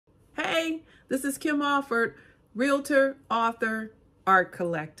Hey, this is Kim Offord, realtor, author, art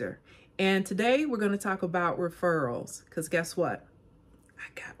collector. And today we're going to talk about referrals, because guess what?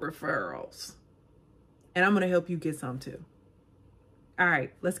 I got referrals. And I'm going to help you get some too. All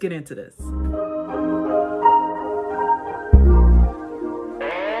right, let's get into this.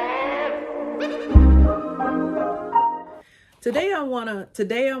 Today I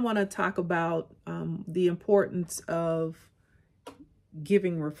want to talk about the importance of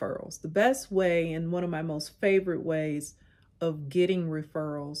giving referrals. The best way, and one of my most favorite ways of getting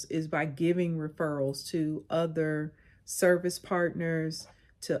referrals, is by giving referrals to other service partners,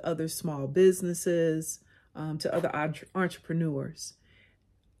 to other small businesses, to other entrepreneurs.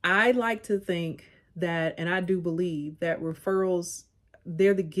 I like to think that, and I do believe that referrals,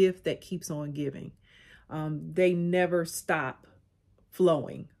 they're the gift that keeps on giving. They never stop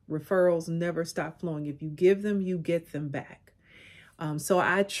flowing. Referrals never stop flowing. If you give them, you get them back. So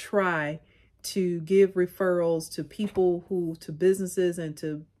I try to give referrals to people to businesses and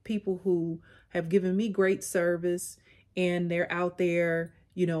to people who have given me great service, and they're out there,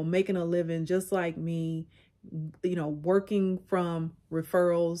 making a living just like me, working from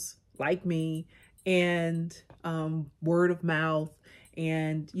referrals like me, and word of mouth,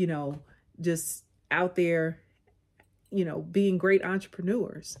 and, just out there, being great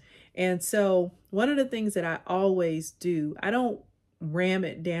entrepreneurs. And so one of the things that I always do, I don't ram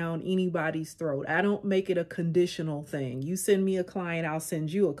it down anybody's throat. I don't make it a conditional thing. You send me a client, I'll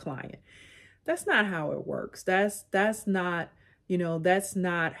send you a client. That's not how it works. That's not, that's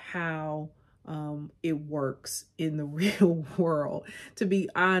not how it works in the real world. To be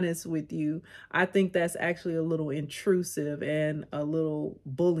honest with you, I think that's actually a little intrusive and a little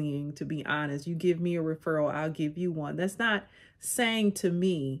bullying, to be honest. You give me a referral, I'll give you one. That's not saying to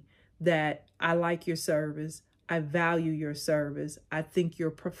me that I like your service, I value your service, I think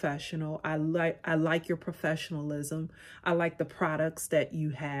you're professional, I like your professionalism, I like the products that you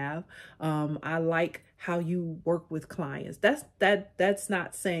have, I like how you work with clients. That's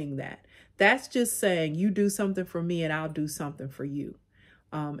not saying that. That's just saying you do something for me and I'll do something for you.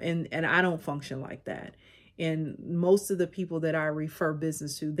 And I don't function like that. And most of the people that I refer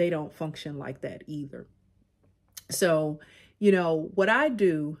business to, they don't function like that either. So, what I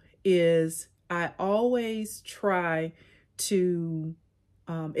do is I always try to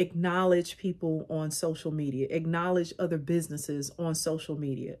acknowledge people on social media, acknowledge other businesses on social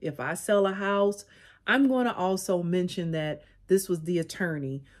media. If I sell a house, I'm going to also mention that this was the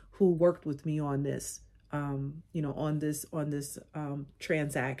attorney who worked with me on this, on this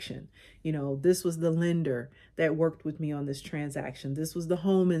transaction. This was the lender that worked with me on this transaction. This was the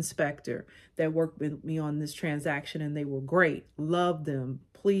home inspector that worked with me on this transaction, and they were great. Love them.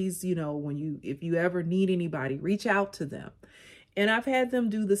 Please, if you ever need anybody, reach out to them. And I've had them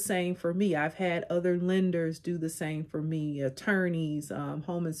do the same for me. I've had other lenders do the same for me, attorneys,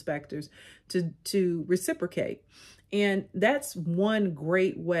 home inspectors, to reciprocate. And that's one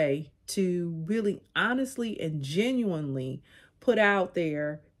great way to really honestly and genuinely put out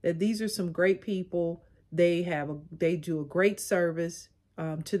there that these are some great people. They do a great service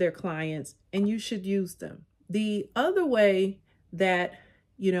to their clients, and you should use them. The other way that,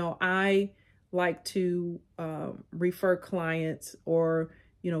 I like to refer clients or,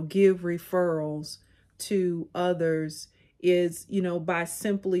 give referrals to others is, by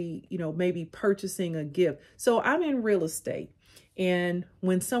simply, maybe purchasing a gift. So I'm in real estate, and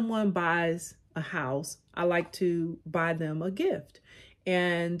when someone buys a house, I like to buy them a gift.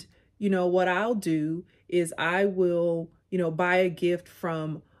 And, what I'll do is I will, buy a gift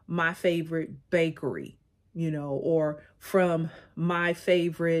from my favorite bakery, or from my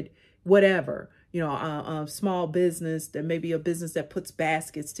favorite whatever, a small business, that may be a business that puts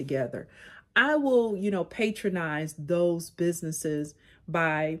baskets together. I will, patronize those businesses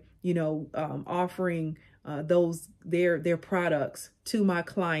by, offering their products to my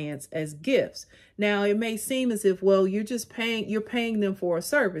clients as gifts. Now, it may seem as if, well, you're paying them for a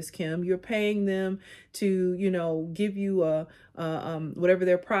service, Kim. You're paying them to, give you whatever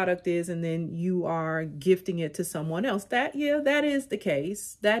their product is, and then you are gifting it to someone else. That is the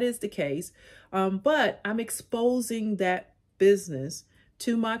case. That is the case. But I'm exposing that business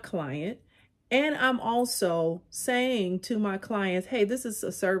to my client. And I'm also saying to my clients, hey, this is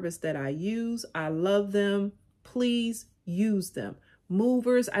a service that I use. I love them. Please use them.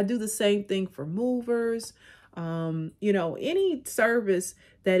 Movers, I do the same thing for movers. Any service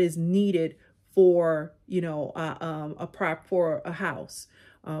that is needed for, for a house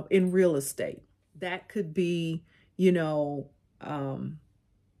in real estate. That could be, an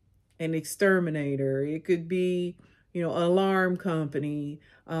exterminator. It could be, you know, alarm company.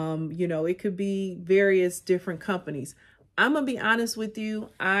 You know, it could be various different companies. I'm gonna be honest with you.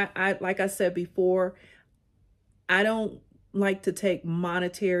 I like I said before, I don't like to take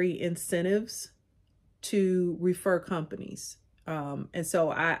monetary incentives to refer companies. And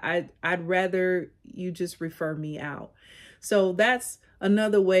so I'd rather you just refer me out. So that's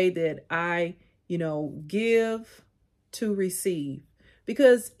another way that I, you know, give to receive.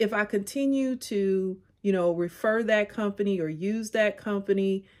 Because if I continue to, you know, refer that company or use that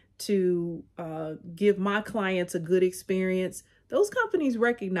company to give my clients a good experience, those companies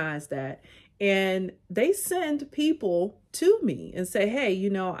recognize that. And they send people to me and say, hey, you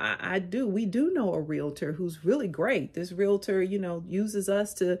know, we do know a realtor who's really great. This realtor, you know, uses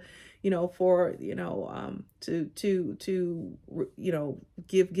us to, you know, for, you know, you know,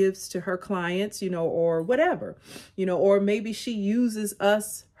 give gifts to her clients, you know, or whatever, you know, or maybe she uses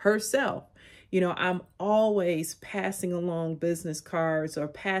us herself. You know, I'm always passing along business cards or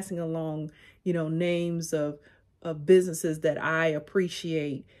passing along, you know, names of businesses that I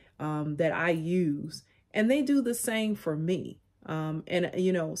appreciate, that I use, and they do the same for me. And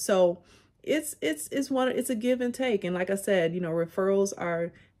you know, so it's a give and take. And like I said, you know, referrals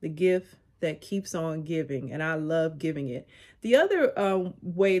are the gift that keeps on giving, and I love giving it. The other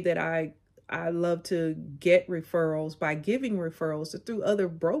way that I love to get referrals by giving referrals are through other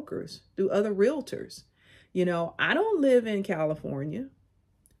brokers, through other realtors. You know, I don't live in California.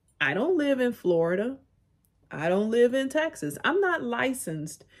 I don't live in Florida. I don't live in Texas. I'm not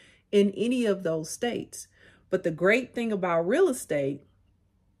licensed in any of those states. But the great thing about real estate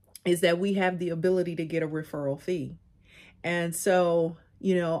is that we have the ability to get a referral fee. And so,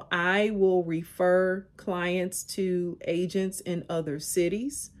 you know, I will refer clients to agents in other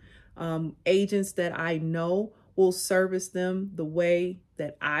cities, agents that I know will service them the way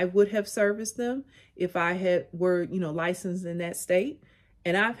that I would have serviced them if I were, you know, licensed in that state.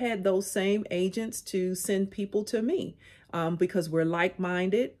 And I've had those same agents to send people to me because we're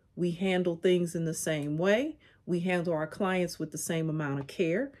like-minded. We handle things in the same way. We handle our clients with the same amount of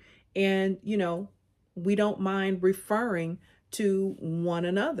care. And, you know, we don't mind referring to one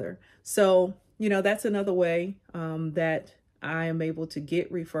another. So, you know, that's another way that I am able to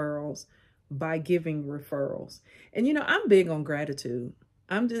get referrals, by giving referrals. And, you know, I'm big on gratitude.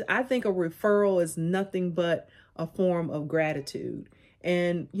 I think a referral is nothing but a form of gratitude.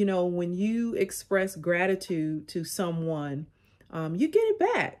 And, you know, when you express gratitude to someone, you get it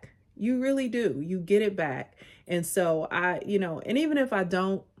back. You really do. You get it back. And so you know, and even if I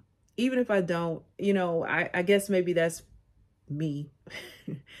don't, you know, I guess maybe that's me.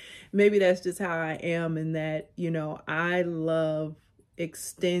 Maybe that's just how I am, in that, you know, I love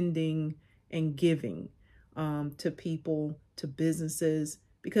extending and giving to people, to businesses,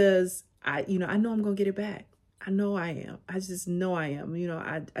 because you know, I know I'm going to get it back. I know I am. I just know I am. You know,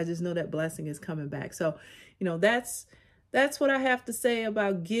 I just know that blessing is coming back. So, you know, that's what I have to say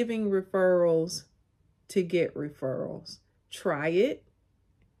about giving referrals to get referrals. Try it.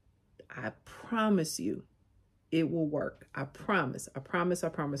 I promise you it will work. I promise. I promise. I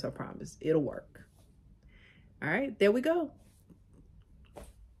promise. I promise. It'll work. All right, there we go.